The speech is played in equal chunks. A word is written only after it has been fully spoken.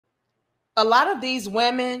A lot of these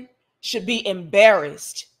women should be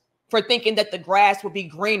embarrassed for thinking that the grass will be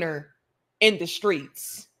greener in the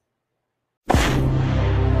streets.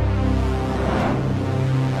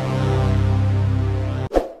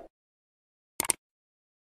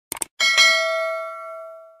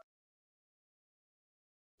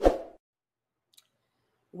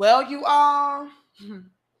 Well, you all,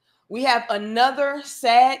 we have another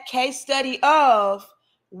sad case study of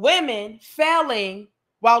women failing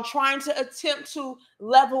while trying to attempt to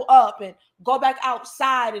level up and go back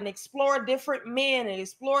outside and explore different men and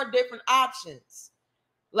explore different options.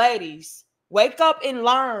 Ladies, wake up and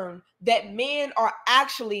learn that men are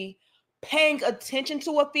actually paying attention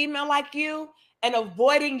to a female like you and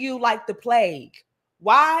avoiding you like the plague.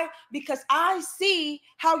 Why? Because I see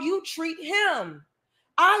how you treat him.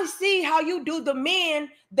 I see how you do the men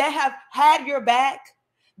that have had your back,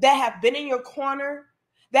 that have been in your corner,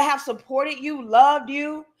 that have supported you, loved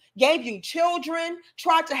you, gave you children,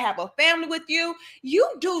 tried to have a family with you. You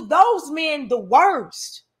do those men the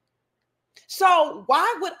worst. So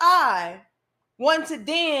why would I want to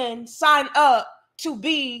then sign up to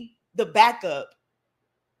be the backup?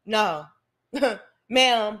 No,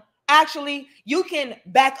 ma'am. Actually, you can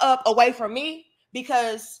back up away from me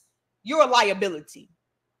because you're a liability.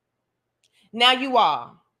 Now you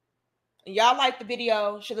all, y'all like the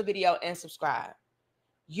video, share the video, and subscribe.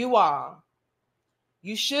 You all,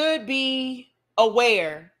 you should be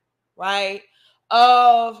aware, right,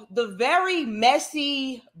 of the very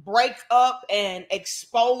messy breakup and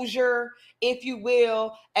exposure, if you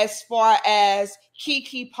will, as far as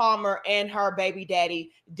Keke Palmer and her baby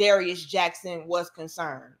daddy, Darius Jackson, was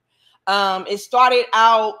concerned. It started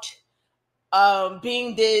out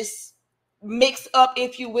being this mix up,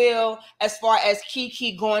 if you will, as far as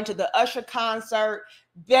Keke going to the Usher concert,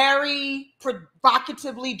 very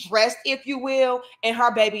provocatively dressed, if you will, and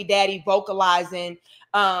her baby daddy vocalizing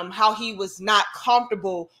how he was not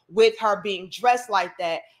comfortable with her being dressed like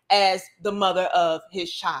that as the mother of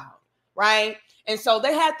his child, right? And so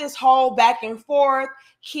they had this whole back and forth.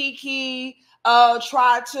 Keke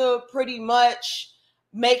tried to pretty much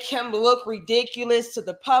make him look ridiculous to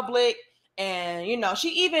the public. And, you know, she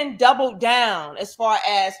even doubled down as far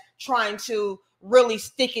as trying to really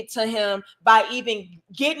stick it to him by even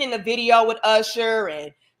getting in a video with Usher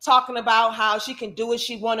and talking about how she can do what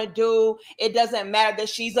she want to do. It doesn't matter that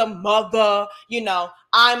she's a mother. You know,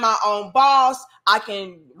 I'm my own boss. I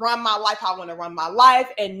can run my life how I want to run my life.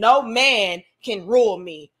 And no man can rule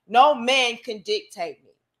me. No man can dictate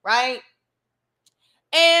me, right?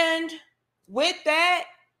 And with that,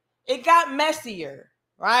 it got messier.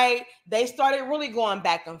 Right? They started really going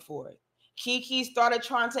back and forth. Keke started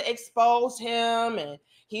trying to expose him and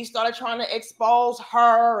he started trying to expose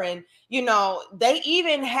her. And, you know, they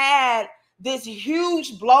even had this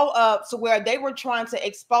huge blow up to where they were trying to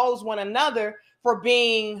expose one another for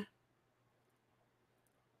being,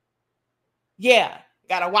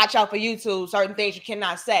 gotta watch out for YouTube, certain things you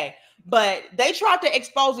cannot say. But they tried to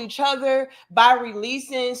expose each other by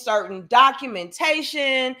releasing certain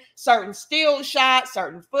documentation, certain still shots,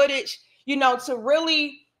 certain footage, you know, to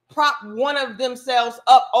really prop one of themselves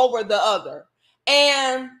up over the other.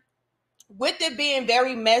 And with it being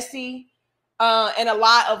very messy and a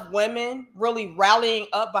lot of women really rallying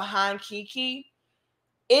up behind Keke,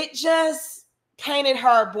 it just painted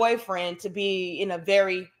her boyfriend to be in a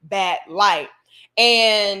very bad light.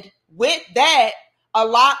 And with that, a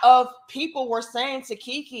lot of people were saying to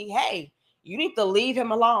Keke, hey, you need to leave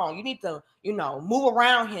him alone. You need to, you know, move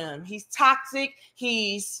around him. He's toxic.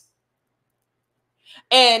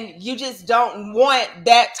 And you just don't want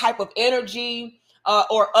that type of energy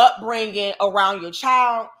or upbringing around your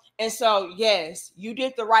child. And so, yes, you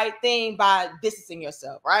did the right thing by distancing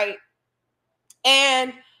yourself, right?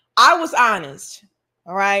 And I was honest,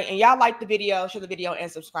 all right? And y'all like the video, share the video, and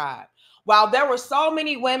subscribe. While there were so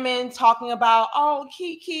many women talking about, oh,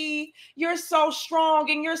 Keke, you're so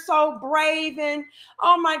strong and you're so brave. And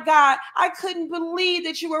oh my God, I couldn't believe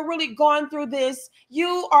that you were really going through this.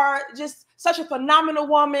 You are just such a phenomenal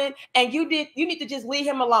woman. And you need to just leave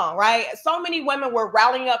him alone, right? So many women were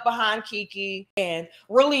rallying up behind Keke and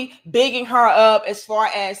really bigging her up as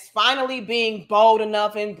far as finally being bold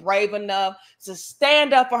enough and brave enough to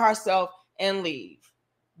stand up for herself and leave.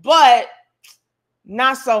 But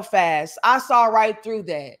not so fast. I saw right through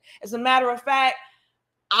that. As a matter of fact,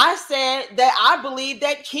 I said that I believe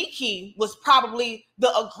that Keke was probably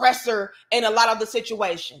the aggressor in a lot of the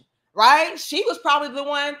situation, right? She was probably the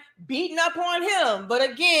one beating up on him. But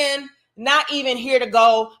again, not even here to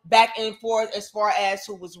go back and forth as far as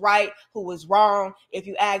who was right, who was wrong. If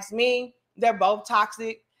you ask me, they're both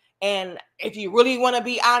toxic. And if you really want to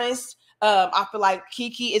be honest, I feel like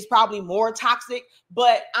Keke is probably more toxic,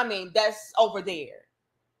 but I mean, that's over there.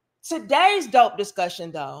 Today's dope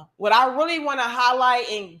discussion, though, what I really want to highlight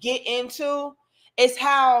and get into is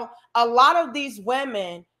how a lot of these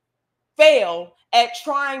women fail at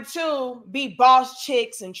trying to be boss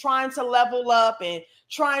chicks and trying to level up and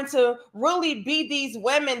trying to really be these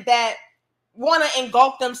women that want to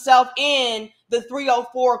engulf themselves in the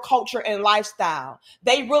 304 culture and lifestyle.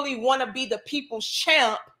 They really want to be the people's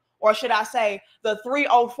champ, or should I say the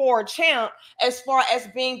 304 champ, as far as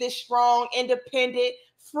being this strong, independent,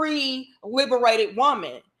 free, liberated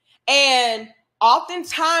woman. And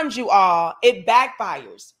oftentimes, you all, it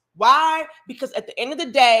backfires. Why? Because at the end of the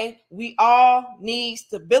day, we all need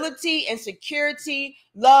stability and security,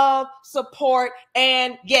 love, support,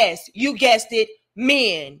 and yes, you guessed it,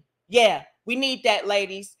 men. Yeah, we need that,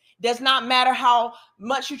 ladies. Does not matter how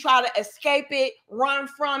much you try to escape it, run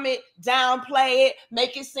from it, downplay it,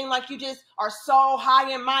 make it seem like you just are so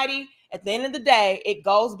high and mighty. At the end of the day, it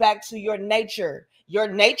goes back to your nature. Your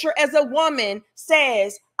nature as a woman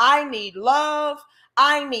says, I need love,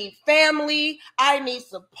 I need family, I need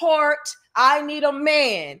support, I need a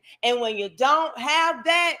man. And when you don't have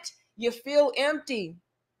that, you feel empty.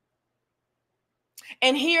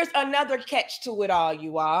 And here's another catch to it all,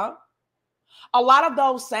 you all. A lot of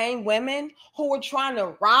those same women who are trying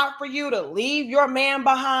to ride for you to leave your man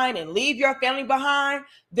behind and leave your family behind,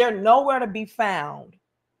 they're nowhere to be found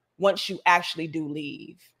once you actually do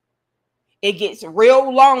leave. It gets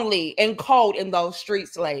real lonely and cold in those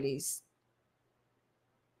streets, ladies.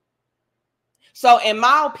 So in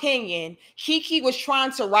my opinion, Keke was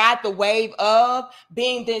trying to ride the wave of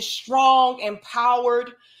being this strong,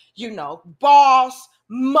 empowered, boss,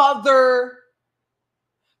 mother,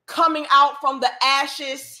 coming out from the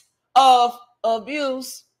ashes of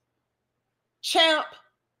abuse, champ,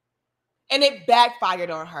 and it backfired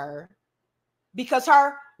on her because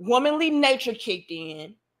her womanly nature kicked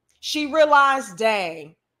in. She realized,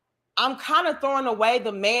 dang, I'm kind of throwing away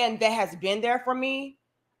the man that has been there for me.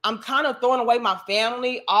 I'm kind of throwing away my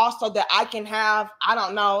family also that I can have, I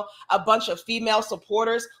don't know, a bunch of female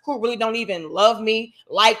supporters who really don't even love me,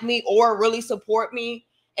 like me, or really support me.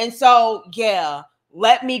 And so, yeah,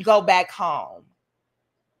 let me go back home.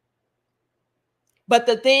 But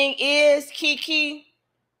the thing is, Keke,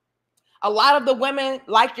 a lot of the women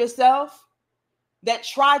like yourself that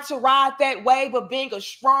try to ride that wave of being a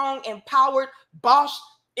strong, empowered, boss,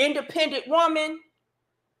 independent woman,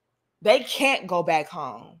 they can't go back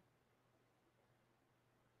home.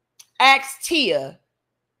 Ask Tia.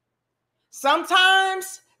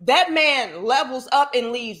 Sometimes that man levels up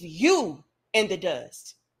and leaves you in the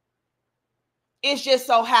dust. It's just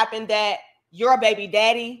so happened that your baby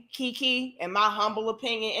daddy, Keke, in my humble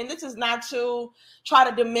opinion, and this is not to try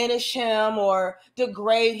to diminish him or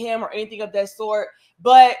degrade him or anything of that sort,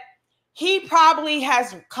 but he probably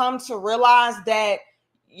has come to realize that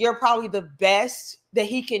you're probably the best that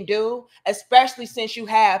he can do, especially since you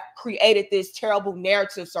have created this terrible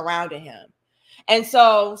narrative surrounding him. And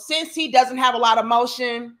so since he doesn't have a lot of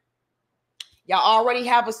motion, y'all already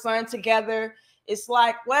have a son together. It's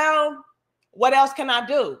like, well, what else can I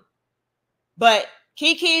do? But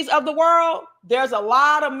Keke's of the world, there's a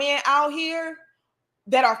lot of men out here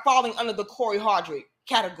that are falling under the Corey Hardrick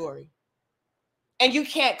category. And you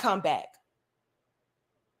can't come back.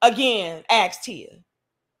 Again, ask Tia.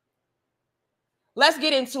 Let's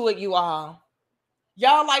get into it, you all.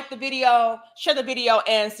 Y'all like the video, share the video,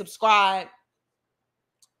 and subscribe.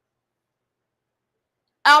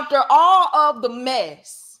 After all of the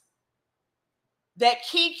mess that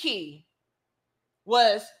Keke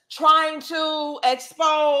was trying to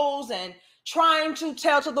expose and trying to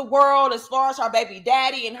tell to the world as far as her baby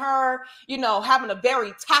daddy and her, having a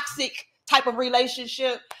very toxic type of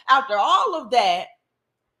relationship, after all of that,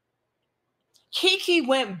 Keke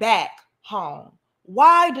went back home.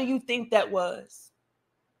 Why do you think that was?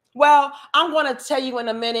 Well, I'm going to tell you in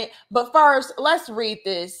a minute, but first, let's read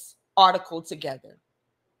this article together.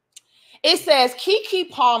 It says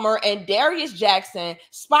Keke Palmer and Darius Jackson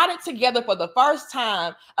spotted together for the first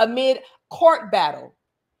time amid court battle.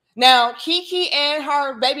 Now, Keke and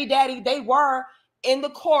her baby daddy, they were in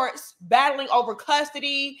the courts battling over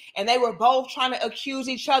custody, and they were both trying to accuse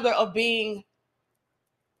each other of being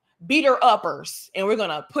beater-uppers, and we're going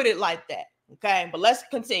to put it like that. Okay, but let's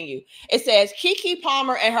continue. It says Keke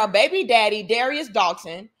Palmer and her baby daddy, Darius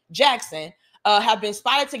Jackson, have been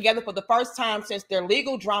spotted together for the first time since their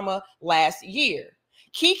legal drama last year.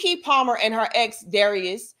 Keke Palmer and her ex,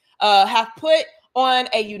 Darius, have put on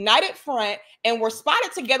a united front and were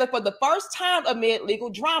spotted together for the first time amid legal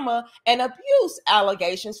drama and abuse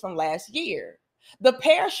allegations from last year. The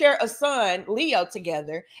pair share a son, Leo,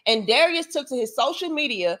 together, and Darius took to his social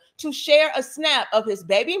media to share a snap of his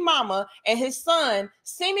baby mama and his son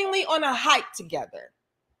seemingly on a hike together.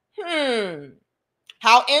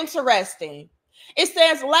 How interesting. It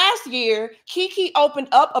says last year, Keke opened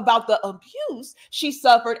up about the abuse she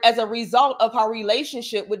suffered as a result of her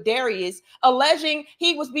relationship with Darius, alleging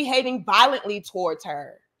he was behaving violently towards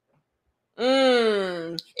her.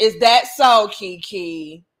 Is that so,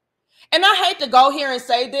 Keke? And I hate to go here and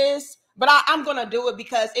say this, but I'm going to do it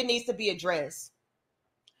because it needs to be addressed.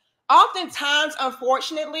 Oftentimes,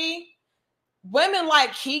 unfortunately, women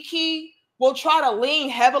like Keke will try to lean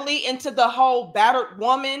heavily into the whole battered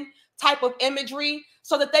woman type of imagery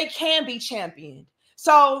so that they can be championed,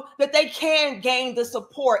 so that they can gain the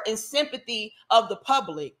support and sympathy of the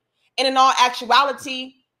public. And in all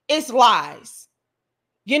actuality, it's lies.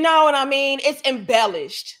 You know what I mean? It's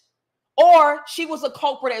embellished. Or she was a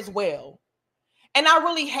culprit as well. And I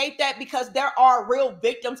really hate that because there are real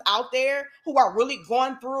victims out there who are really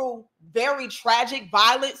going through very tragic,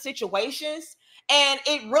 violent situations. And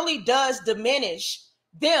it really does diminish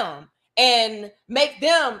them and make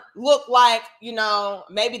them look like, you know,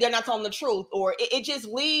 maybe they're not telling the truth, or it just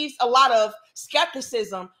leaves a lot of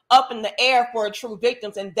skepticism up in the air for true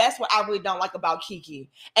victims. And that's what I really don't like about Keke.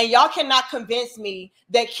 And y'all cannot convince me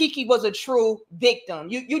that Keke was a true victim.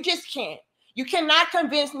 You just can't. You cannot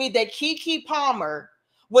convince me that Keke Palmer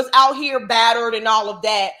was out here battered and all of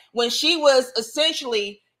that when she was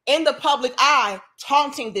essentially in the public eye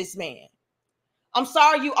taunting this man. I'm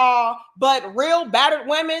sorry, you all, but real battered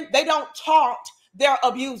women, they don't taunt their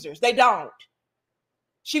abusers. They don't.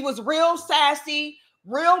 She was real sassy,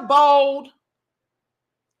 real bold,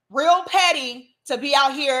 real petty to be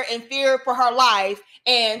out here in fear for her life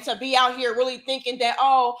and to be out here really thinking that,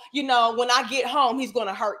 oh, you know, when I get home, he's going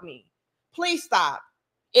to hurt me. Please stop.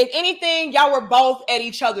 If anything, y'all were both at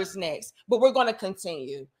each other's necks, but we're going to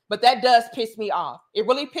continue. But that does piss me off. It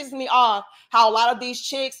really pisses me off how a lot of these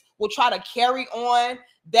chicks will try to carry on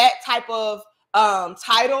that type of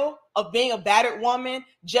title of being a battered woman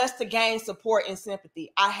just to gain support and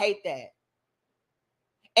sympathy. I hate that.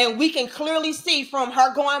 And we can clearly see from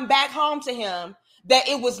her going back home to him that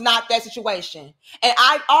it was not that situation. And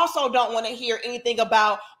I also don't want to hear anything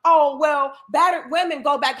about, oh, well, battered women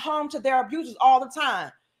go back home to their abusers all the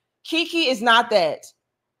time. Keke is not that.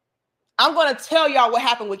 I'm going to tell y'all what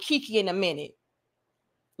happened with Keke in a minute.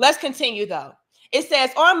 Let's continue, though. It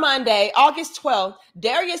says, on Monday, August 12th,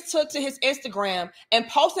 Darius took to his Instagram and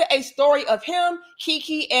posted a story of him,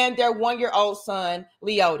 Keke, and their one-year-old son,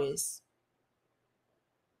 Leotis.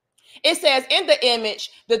 It says in the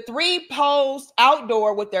image, the three posed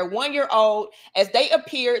outdoor with their one-year-old as they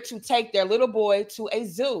appeared to take their little boy to a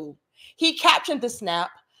zoo. He captioned the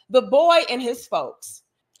snap, "The boy and his folks."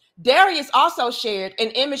 Darius also shared an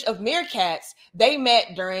image of meerkats they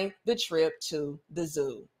met during the trip to the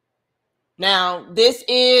zoo. Now, this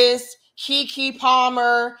is Keke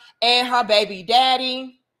Palmer and her baby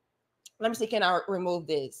daddy. Let me see, can I remove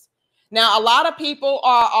this? Now, a lot of people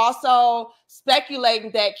are also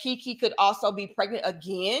speculating that Keke could also be pregnant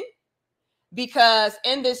again because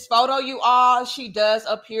in this photo, you all, she does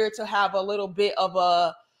appear to have a little bit of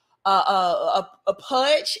a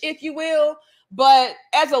pudge, if you will. But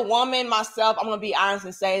as a woman myself, I'm going to be honest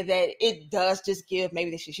and say that it does just give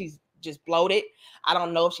maybe that she's just bloated. I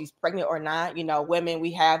don't know if she's pregnant or not. You know, women,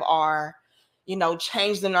 we have our, you know,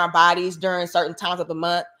 changes in our bodies during certain times of the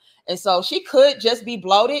month. And so she could just be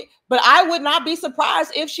bloated, but I would not be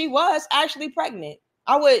surprised if she was actually pregnant.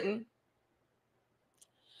 I wouldn't.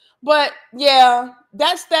 But yeah,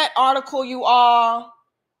 that's that article, you all.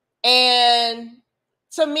 And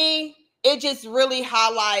to me, it just really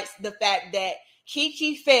highlights the fact that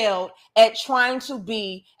Keke failed at trying to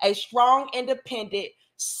be a strong, independent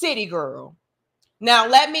city girl. Now,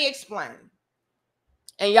 let me explain.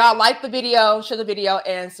 And y'all like the video, share the video,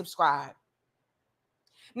 and subscribe.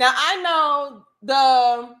 Now, I know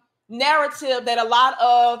the narrative that a lot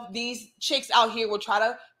of these chicks out here will try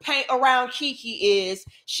to paint around Keke is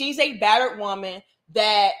she's a battered woman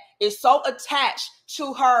that is so attached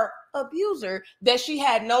to her abuser that she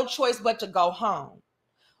had no choice but to go home.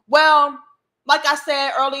 Well, like I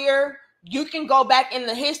said earlier, you can go back in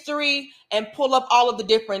the history and pull up all of the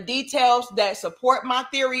different details that support my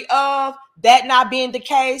theory of that not being the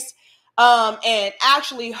case. And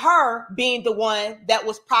actually her being the one that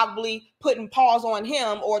was probably putting paws on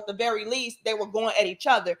him, or at the very least, they were going at each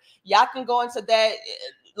other. Y'all can go into that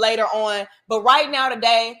later on. But right now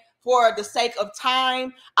today, for the sake of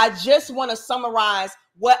time, I just want to summarize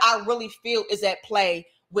what I really feel is at play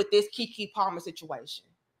with this Keke Palmer situation.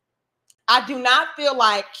 I do not feel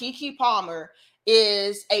like Keke Palmer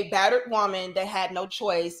is a battered woman that had no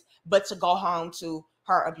choice but to go home to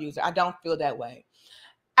her abuser. I don't feel that way.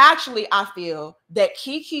 Actually, I feel that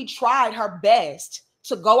Keke tried her best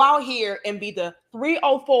to go out here and be the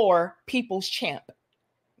 304 people's champ.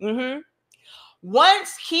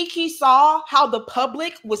 Once Keke saw how the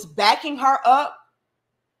public was backing her up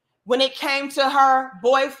when it came to her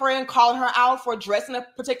boyfriend calling her out for dressing a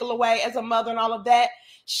particular way as a mother and all of that,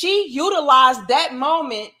 she utilized that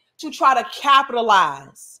moment to try to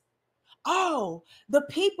capitalize. Oh, the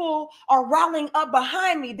people are rallying up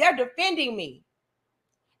behind me. They're defending me.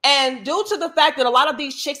 And due to the fact that a lot of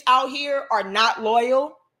these chicks out here are not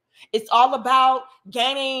loyal, it's all about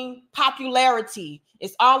gaining popularity.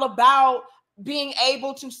 It's all about being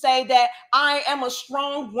able to say that I am a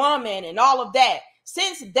strong woman and all of that.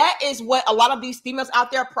 Since that is what a lot of these females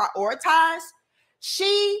out there prioritize,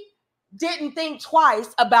 she didn't think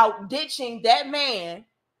twice about ditching that man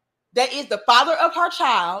that is the father of her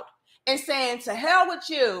child and saying, to hell with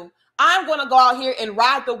you, I'm going to go out here and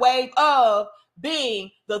ride the wave of being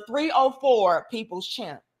the 304 people's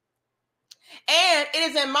champ. And it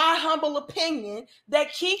is in my humble opinion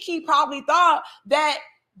that Keke probably thought that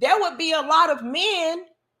there would be a lot of men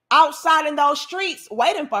outside in those streets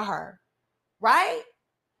waiting for her, right?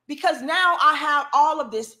 Because now I have all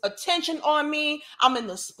of this attention on me. I'm in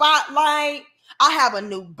the spotlight. I have a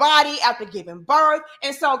new body after giving birth.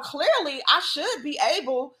 And so clearly I should be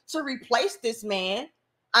able to replace this man.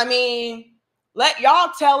 I mean, let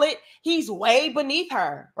y'all tell it. He's way beneath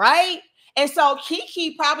her, right? And so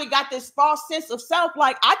Keke probably got this false sense of self,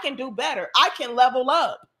 like, I can do better. I can level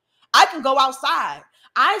up. I can go outside.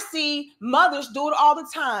 I see mothers do it all the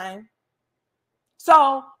time.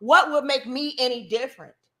 So what would make me any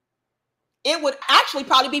different? It would actually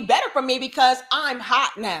probably be better for me because I'm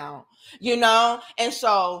hot now, you know? And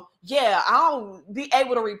so, yeah, I'll be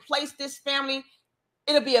able to replace this family.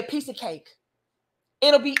 It'll be a piece of cake.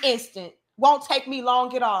 It'll be instant. Won't take me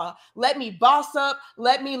long at all. Let me boss up.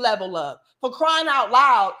 Let me level up. For crying out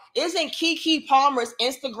loud, isn't Keke Palmer's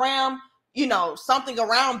Instagram, something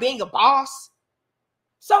around being a boss?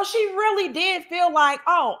 So she really did feel like,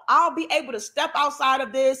 oh, I'll be able to step outside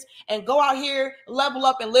of this and go out here, level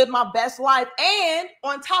up and live my best life. And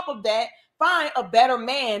on top of that, find a better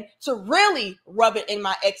man to really rub it in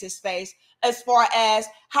my ex's face as far as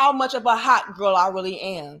how much of a hot girl I really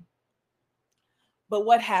am. But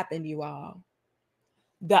what happened, you all?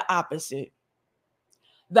 The opposite.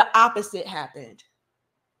 The opposite happened.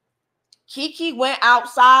 Keke went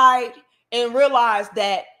outside and realized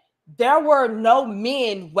that there were no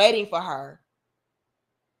men waiting for her.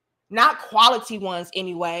 Not quality ones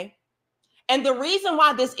anyway. And the reason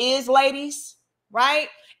why this is, ladies, right,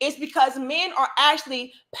 is because men are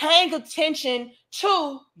actually paying attention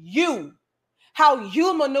to you, how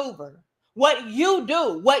you maneuver, what you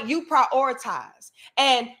do, what you prioritize.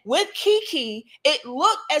 And with Keke, it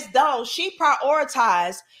looked as though she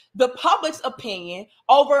prioritized the public's opinion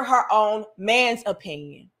over her own man's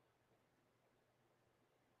opinion.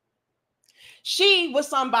 She was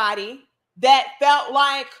somebody that felt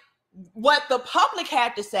like what the public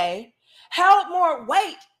had to say held more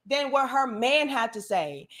weight than what her man had to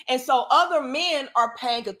say. And so other men are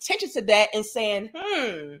paying attention to that and saying,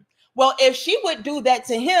 well, if she would do that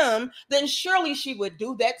to him, then surely she would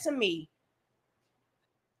do that to me.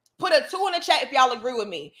 Put a 2 in the chat if y'all agree with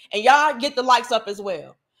me. And y'all get the likes up as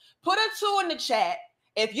well. Put a 2 in the chat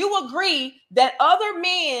if you agree that other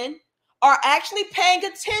men are actually paying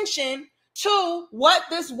attention to what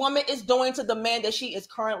this woman is doing to the man that she is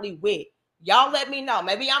currently with. Y'all let me know.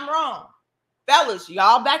 Maybe I'm wrong. Fellas,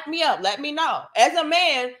 y'all back me up. Let me know. As a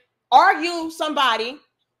man, are you somebody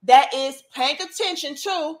that is paying attention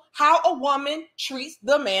to how a woman treats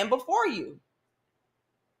the man before you?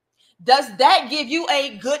 Does that give you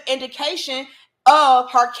a good indication of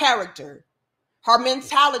her character, her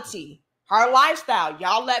mentality, her lifestyle?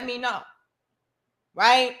 Y'all let me know.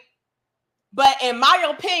 Right? But in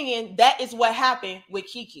my opinion, that is what happened with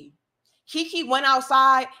Keke. Keke went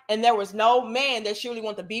outside and there was no man that she really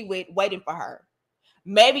wanted to be with waiting for her.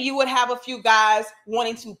 Maybe you would have a few guys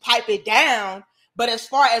wanting to pipe it down, but as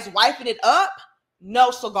far as wiping it up,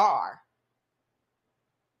 no cigar.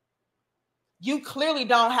 You clearly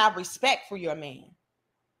don't have respect for your man.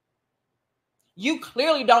 You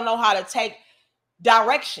clearly don't know how to take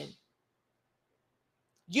direction.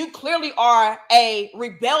 You clearly are a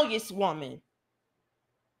rebellious woman.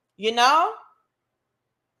 You know?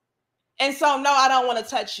 And so, no, I don't want to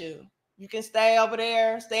touch you. You can stay over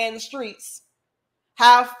there, stay in the streets.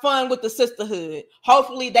 Have fun with the sisterhood.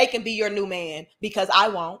 Hopefully they can be your new man because I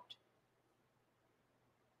won't.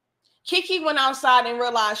 Keke went outside and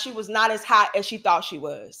realized she was not as hot as she thought she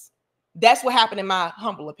was. That's what happened in my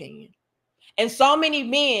humble opinion. And so many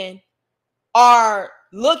men are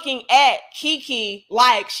looking at Keke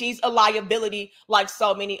like she's a liability, like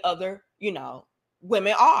so many other,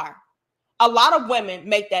 women are. A lot of women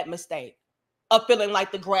make that mistake of feeling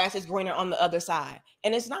like the grass is greener on the other side,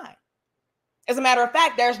 and it's not. As a matter of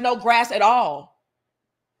fact, there's no grass at all.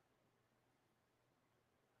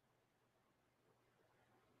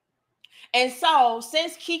 And so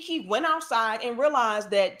since Keke went outside and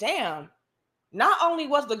realized that, damn, not only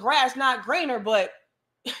was the grass not greener, but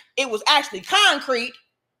it was actually concrete,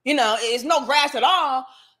 it's no grass at all,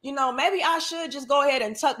 maybe I should just go ahead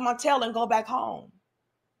and tuck my tail and go back home.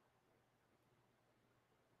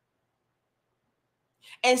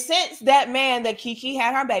 And since that man that Keke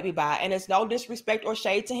had her baby by, and it's no disrespect or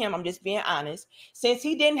shade to him, I'm just being honest, since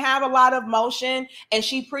he didn't have a lot of motion and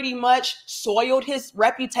she pretty much soiled his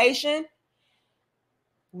reputation,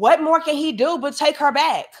 what more can he do but take her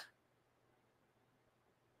back?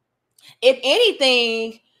 If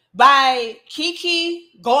anything, by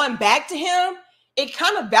Keke going back to him, it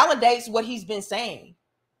kind of validates what he's been saying,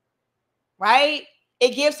 right?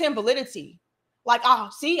 It gives him validity. Like, oh,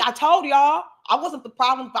 see, I told y'all I wasn't the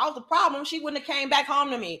problem. If I was the problem, she wouldn't have came back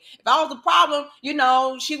home to me. If I was the problem,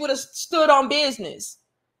 she would have stood on business.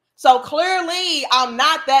 So clearly, I'm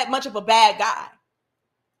not that much of a bad guy.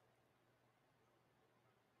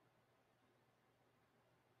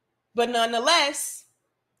 But nonetheless,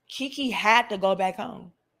 Keke had to go back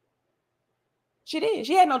home. She did.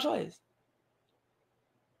 She had no choice.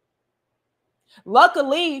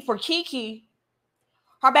 Luckily for Keke,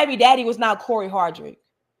 her baby daddy was not Corey Hardrick,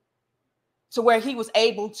 to where he was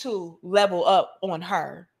able to level up on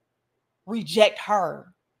her, reject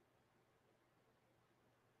her.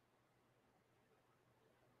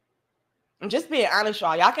 I'm just being honest,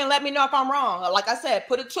 y'all. Y'all can let me know if I'm wrong. Like I said,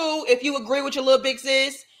 put a 2 if you agree with your little big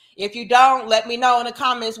sis. If you don't, let me know in the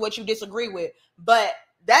comments what you disagree with. But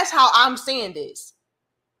that's how I'm seeing this.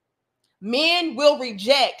 Men will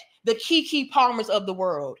reject the Keke Palmers of the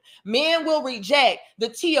world. Men will reject the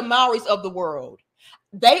Tia Mowrys of the world.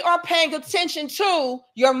 They are paying attention to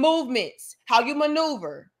your movements, how you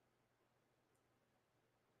maneuver.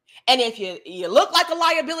 And if you look like a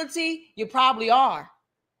liability, you probably are.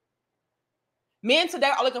 Men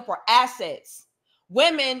today are looking for assets.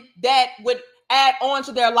 Women that would add on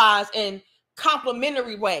to their lives in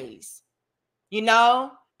complementary ways.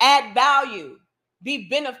 Add value, be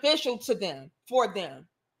beneficial to them, for them.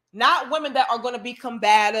 Not women that are going to be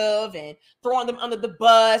combative and throwing them under the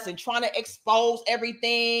bus and trying to expose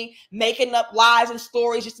everything, making up lies and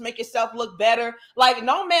stories just to make yourself look better. Like,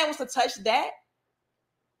 no man wants to touch that.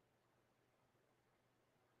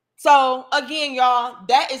 So again, y'all,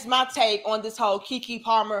 that is my take on this whole Keke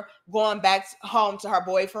Palmer going back home to her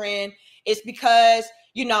boyfriend. It's because,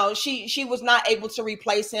 she was not able to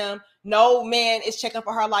replace him. No man is checking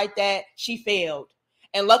for her like that. She failed.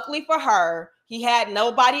 And luckily for her, he had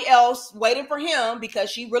nobody else waiting for him because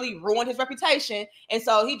she really ruined his reputation. And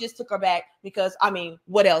so he just took her back because,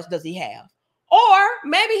 what else does he have? Or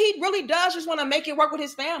maybe he really does just want to make it work with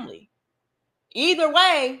his family. Either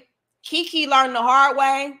way, Keke learned the hard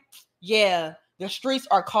way. Yeah, the streets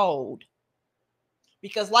are cold.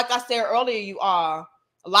 Because like I said earlier, a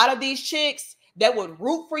lot of these chicks that would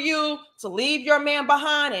root for you to leave your man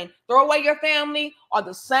behind and throw away your family are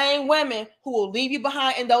the same women who will leave you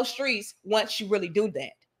behind in those streets once you really do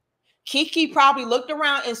that. Keke probably looked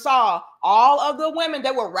around and saw all of the women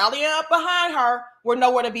that were rallying up behind her were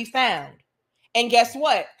nowhere to be found. And guess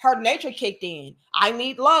what? Her nature kicked in. I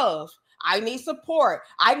need love. I need support.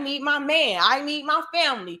 I need my man. I need my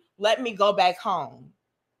family. Let me go back home.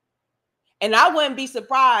 And I wouldn't be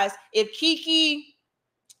surprised if Keke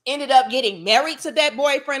ended up getting married to that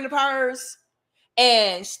boyfriend of hers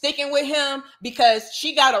and sticking with him because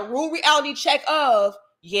she got a real reality check of,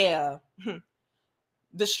 yeah,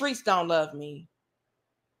 the streets don't love me.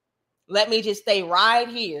 Let me just stay right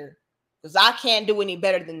here because I can't do any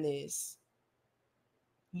better than this.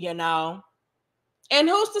 And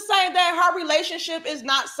who's to say that her relationship is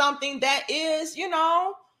not something that is,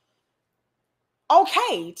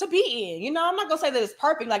 okay to be in? I'm not going to say that it's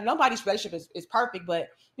perfect. Like, nobody's relationship is perfect, but,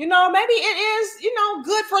 maybe it is,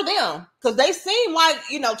 good for them because they seem like,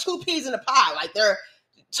 2 peas in a pie. Like, they're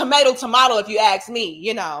tomato, if you ask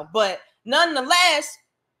me, but nonetheless,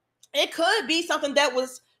 it could be something that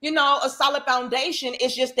was, a solid foundation.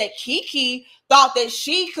 It's just that Keke thought that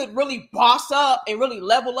she could really boss up and really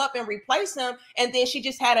level up and replace him. And then she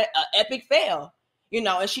just had an epic fail,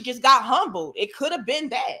 and she just got humbled. It could have been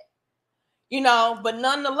that, but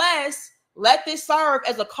nonetheless, let this serve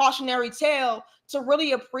as a cautionary tale to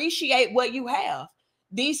really appreciate what you have.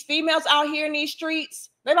 These females out here in these streets,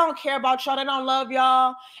 they don't care about y'all. They don't love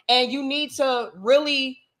y'all. And you need to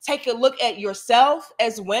really take a look at yourself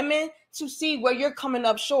as women to see where you're coming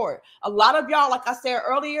up short. A lot of y'all, like I said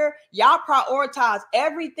earlier, y'all prioritize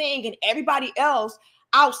everything and everybody else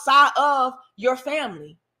outside of your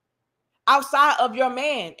family, outside of your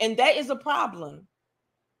man. And that is a problem.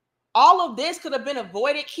 All of this could have been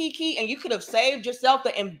avoided, Keke, and you could have saved yourself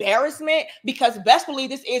the embarrassment, because best believe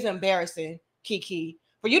this is embarrassing, Keke.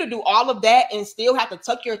 For you to do all of that and still have to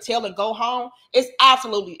tuck your tail and go home, it's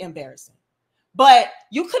absolutely embarrassing. But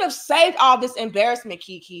you could have saved all this embarrassment,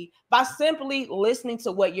 Keke, by simply listening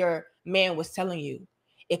to what your man was telling you.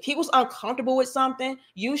 If he was uncomfortable with something,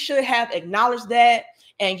 you should have acknowledged that,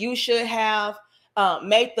 and you should have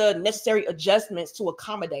made the necessary adjustments to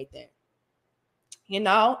accommodate that. You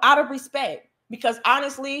know, out of respect, because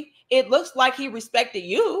honestly, it looks like he respected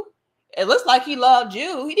you. It looks like he loved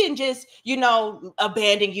you. He didn't just, you know,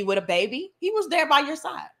 abandon you with a baby. He was there by your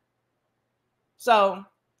side. So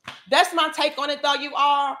that's my take on it, though, you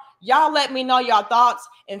all. Y'all let me know your thoughts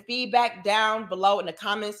and feedback down below in the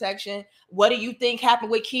comment section. What do you think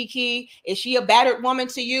happened with Keke? Is she a battered woman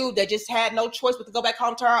to you that just had no choice but to go back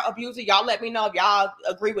home to her abuser? Y'all let me know if y'all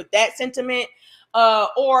agree with that sentiment,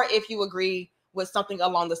 or if you agree with something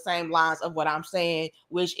along the same lines of what I'm saying,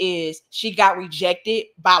 which is she got rejected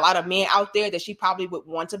by a lot of men out there that she probably would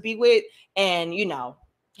want to be with, and, you know,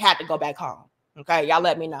 had to go back home. Okay, y'all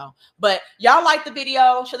let me know. But y'all like the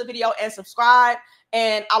video, share the video, and subscribe.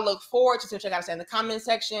 And I look forward to seeing what you got to say in the comment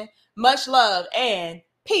section. Much love and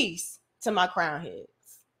peace to my crown head.